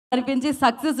అనిపించి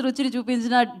సక్సెస్ రుచిని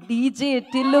చూపించిన డీజే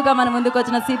టిల్లుగా మన ముందుకు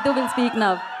వచ్చిన సిద్ధు విల్ స్పీక్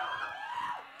నౌ.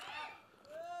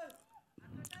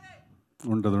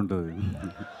 ఉంటుంది.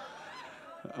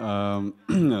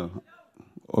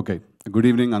 ఓకే, గుడ్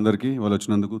ఈవినింగ్ అందరికీ. వాళ్ళు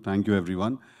వచ్చినందుకు థ్యాంక్ యూ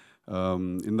ఎవ్రీవన్.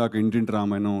 ఇందాక ఇంటింటి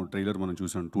రామాయణం ట్రైలర్ మనం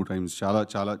చూసాం 2 times. చాలా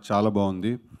చాలా చాలా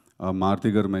బాగుంది.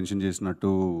 మారుతి గారు మెన్షన్ చేసినట్టు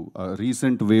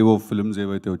రీసెంట్ వేవ్ ఆఫ్ ఫిల్మ్స్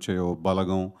ఏవైతే వచ్చాయో,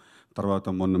 బలగం తర్వాత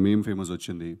మొన్న మేమ్ ఫేమస్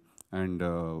వచ్చింది, and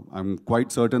I'm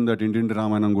quite certain that ఇంటింటి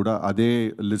రామాయణం కూడా అదే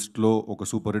లిస్ట్లో ఒక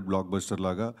సూపర్ హిట్ బ్లాక్ బస్టర్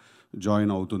లాగా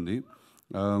జాయిన్ అవుతుంది.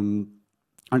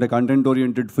 అంటే content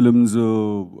oriented films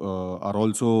are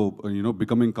also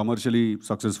becoming commercially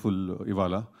successful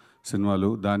ఇవాళ సినిమాలు.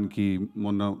 దానికి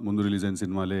ముందు రిలీజ్ అయిన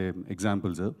సినిమాలే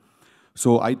ఎగ్జాంపుల్స్. సో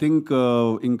ఐ థింక్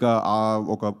ఇంకా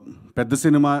ఒక పెద్ద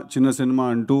సినిమా చిన్న సినిమా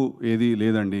అంటూ ఏది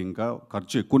లేదండి. ఇంకా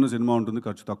ఖర్చు ఎక్కువ సినిమా ఉంటుంది,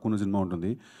 ఖర్చు తక్కువ సినిమా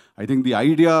ఉంటుంది. ఐ థింక్ ది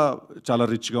ఐడియా చాలా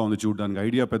రిచ్గా ఉంది చూడడానికి.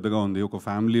 ఐడియా పెద్దగా ఉంది, ఒక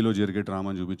ఫ్యామిలీలో జరిగే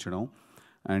డ్రామాని చూపించడం.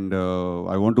 And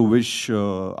I want to wish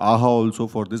ఆహా also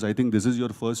for this. I think this is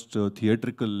your first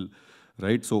theatrical,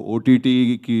 right? So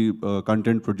ఓటీటీకి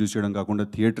content produce చేయడం కాకుండా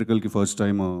థియేట్రికల్కి ఫస్ట్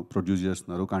టైం ప్రొడ్యూస్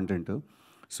చేస్తున్నారు content.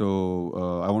 So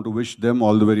I want to wish them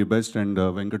all the very best. And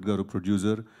Venkat గారు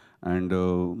producer, and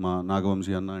మా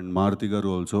నాగవంశీ అన్న and Maruti గారు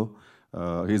also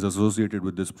he's associated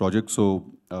with this project. So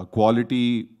quality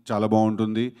చాలా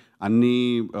బాగుంటుంది. అన్నీ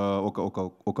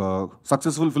ఒక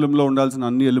సక్సెస్ఫుల్ ఫిల్మ్లో ఉండాల్సిన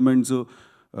అన్ని ఎలిమెంట్స్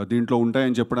దీంట్లో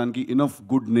ఉంటాయని చెప్పడానికి enough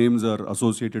good names are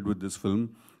associated with this film.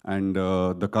 And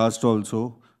the cost also,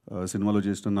 సినిమాలో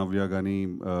చేసిన నవ్య కానీ,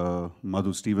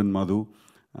 స్టీవెన్ మధు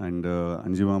అండ్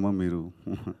అంజిమామ మీరు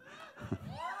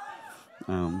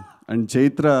అండ్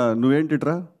చైత్ర.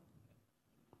 నువ్వేంటిట్రా,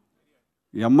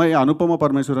 ఈ అమ్మాయి అనుపమ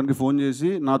పరమేశ్వరానికి ఫోన్ చేసి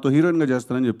నాతో హీరోయిన్గా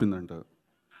చేస్తానని చెప్పిందంట.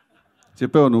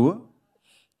 చెప్పావా నువ్వు?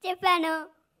 చెప్పాను.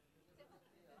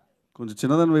 కొంచెం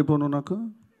చిన్నదాని వైపు నువ్వు నాకు.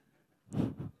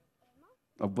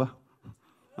 అబ్బా,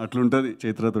 అట్లుంటుంది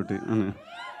చైత్రతోటి.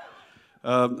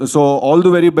 So all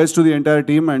the very best to the entire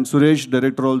team. And Suresh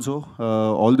director also,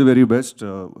 all the very best.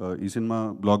 ఈ సినిమా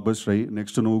బ్లాక్ బస్టర్ అయ్యి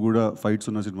నెక్స్ట్ నువ్వు కూడా ఫైట్స్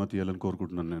ఉన్న సినిమా తీయాలని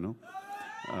కోరుకుంటున్నాను నేను.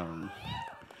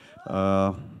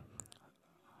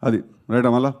 అది రైట్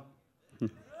అమలా,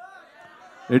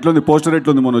 ఎట్లుంది పోస్టర్?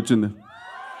 ఎట్లుంది మొన్న వచ్చింది?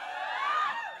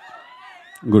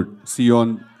 Good. See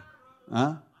on.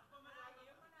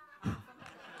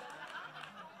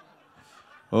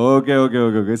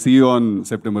 Okay. See you on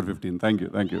September 15th. Thank you.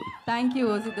 Thank you,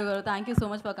 Siddu garu. Thank you so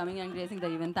much for coming and gracing the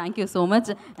event. Thank you so much.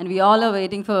 And we all are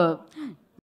waiting for